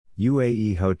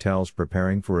UAE hotels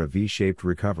preparing for a V-shaped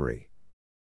recovery.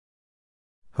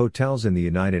 Hotels in the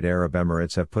United Arab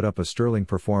Emirates have put up a sterling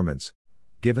performance.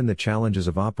 Given the challenges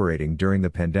of operating during the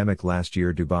pandemic last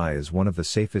year, Dubai is one of the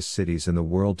safest cities in the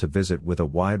world to visit, with a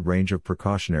wide range of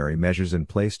precautionary measures in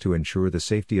place to ensure the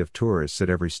safety of tourists at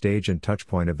every stage and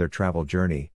touchpoint of their travel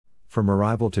journey, from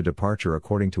arrival to departure.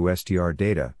 According to STR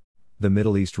data, the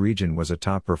Middle East region was a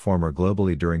top performer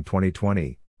globally during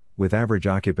 2020, with average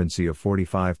occupancy of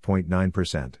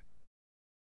 45.9%.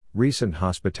 Recent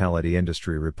hospitality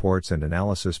industry reports and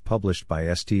analysis published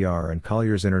by STR and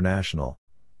Colliers International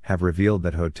have revealed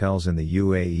that hotels in the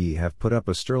UAE have put up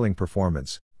a sterling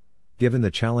performance, given the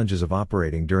challenges of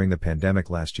operating during the pandemic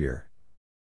last year.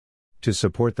 To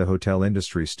support the hotel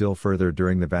industry still further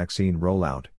during the vaccine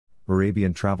rollout,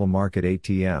 Arabian Travel Market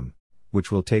ATM, which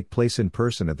will take place in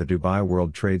person at the Dubai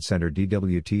World Trade Center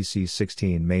DWTC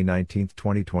 16 May 19,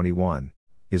 2021,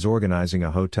 is organizing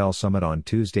a hotel summit on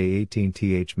Tuesday 18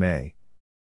 May.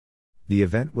 The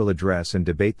event will address and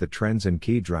debate the trends and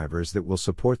key drivers that will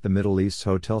support the Middle East's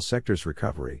hotel sector's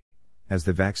recovery, as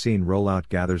the vaccine rollout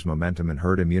gathers momentum and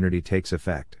herd immunity takes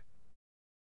effect.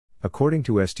 According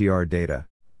to STR data,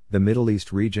 the Middle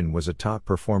East region was a top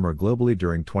performer globally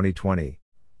during 2020,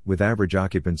 with average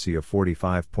occupancy of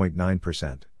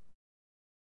 45.9%.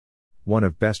 One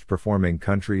of best performing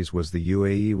countries was the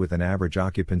UAE, with an average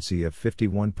occupancy of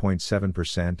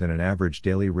 51.7% and an average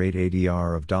daily rate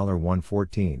ADR of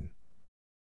 $114.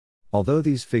 Although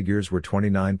these figures were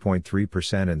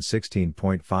 29.3% and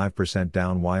 16.5%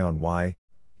 down Y-on-Y,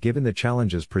 given the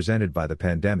challenges presented by the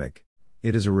pandemic,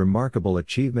 it is a remarkable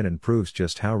achievement and proves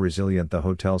just how resilient the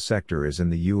hotel sector is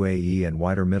in the UAE and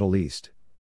wider Middle East.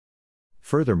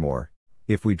 Furthermore,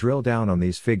 if we drill down on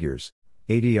these figures,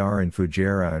 ADR in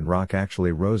Fujairah and Rock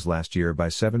actually rose last year by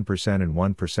 7% and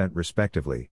 1%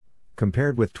 respectively.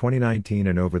 Compared with 2019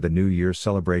 and over the New Year's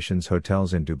celebrations,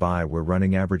 hotels in Dubai were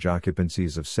running average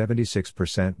occupancies of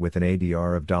 76% with an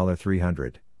ADR of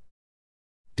 $300.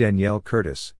 Danielle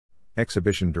Curtis,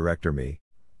 Exhibition Director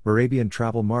Arabian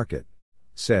Travel Market,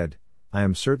 said, "I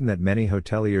am certain that many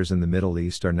hoteliers in the Middle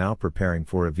East are now preparing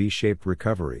for a V-shaped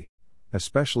recovery,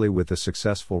 especially with the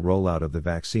successful rollout of the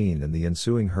vaccine and the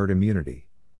ensuing herd immunity."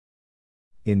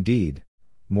 Indeed,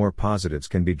 more positives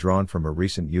can be drawn from a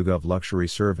recent YouGov luxury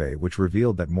survey, which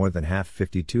revealed that more than half,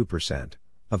 52%,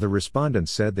 of the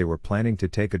respondents said they were planning to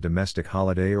take a domestic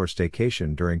holiday or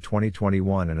staycation during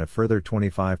 2021, and a further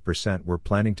 25% were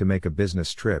planning to make a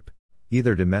business trip,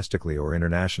 either domestically or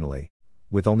internationally,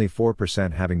 with only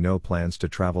 4% having no plans to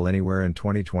travel anywhere in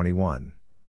 2021.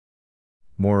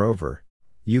 Moreover,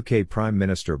 UK Prime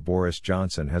Minister Boris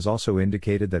Johnson has also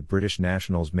indicated that British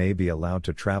nationals may be allowed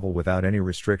to travel without any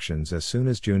restrictions as soon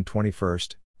as June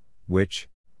 21, which,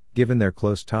 given their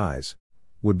close ties,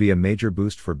 would be a major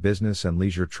boost for business and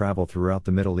leisure travel throughout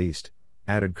the Middle East,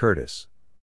 added Curtis.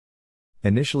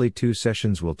 Initially, 2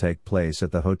 sessions will take place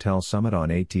at the Hotel Summit on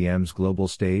ATM's global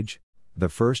stage. The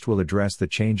first will address the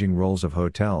changing roles of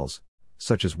hotels,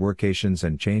 such as workations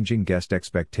and changing guest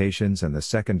expectations, and the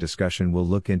second discussion will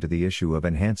look into the issue of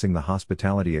enhancing the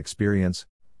hospitality experience,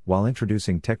 while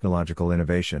introducing technological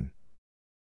innovation.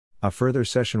 A further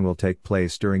session will take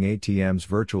place during ATM's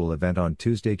virtual event on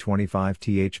Tuesday 25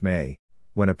 May,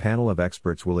 when a panel of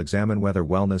experts will examine whether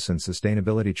wellness and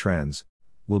sustainability trends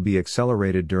will be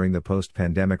accelerated during the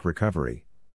post-pandemic recovery.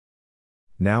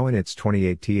 Now in its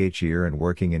 28th year and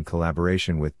working in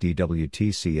collaboration with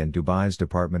DWTC and Dubai's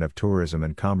Department of Tourism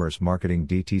and Commerce Marketing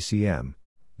DTCM,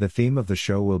 the theme of the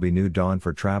show will be New Dawn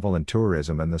for Travel and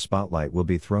Tourism, and the spotlight will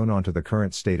be thrown onto the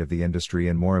current state of the industry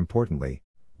and, more importantly,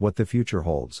 what the future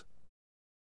holds.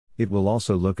 It will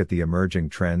also look at the emerging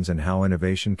trends and how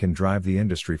innovation can drive the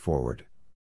industry forward.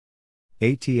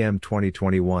 ATM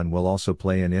 2021 will also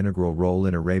play an integral role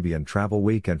in Arabian Travel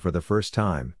Week, and for the first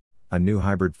time, a new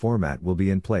hybrid format will be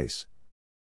in place.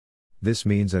 This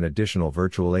means an additional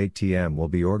virtual ATM will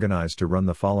be organized to run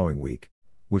the following week,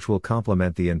 which will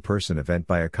complement the in-person event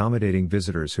by accommodating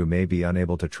visitors who may be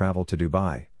unable to travel to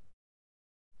Dubai.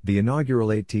 The inaugural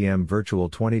ATM Virtual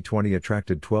 2020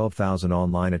 attracted 12,000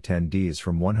 online attendees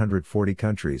from 140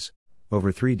 countries,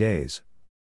 over 3 days.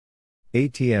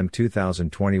 ATM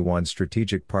 2021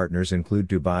 strategic partners include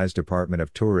Dubai's Department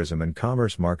of Tourism and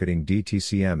Commerce Marketing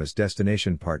DTCM as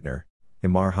destination partner,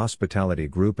 Emaar Hospitality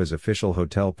Group as official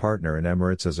hotel partner, and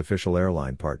Emirates as official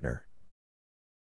airline partner.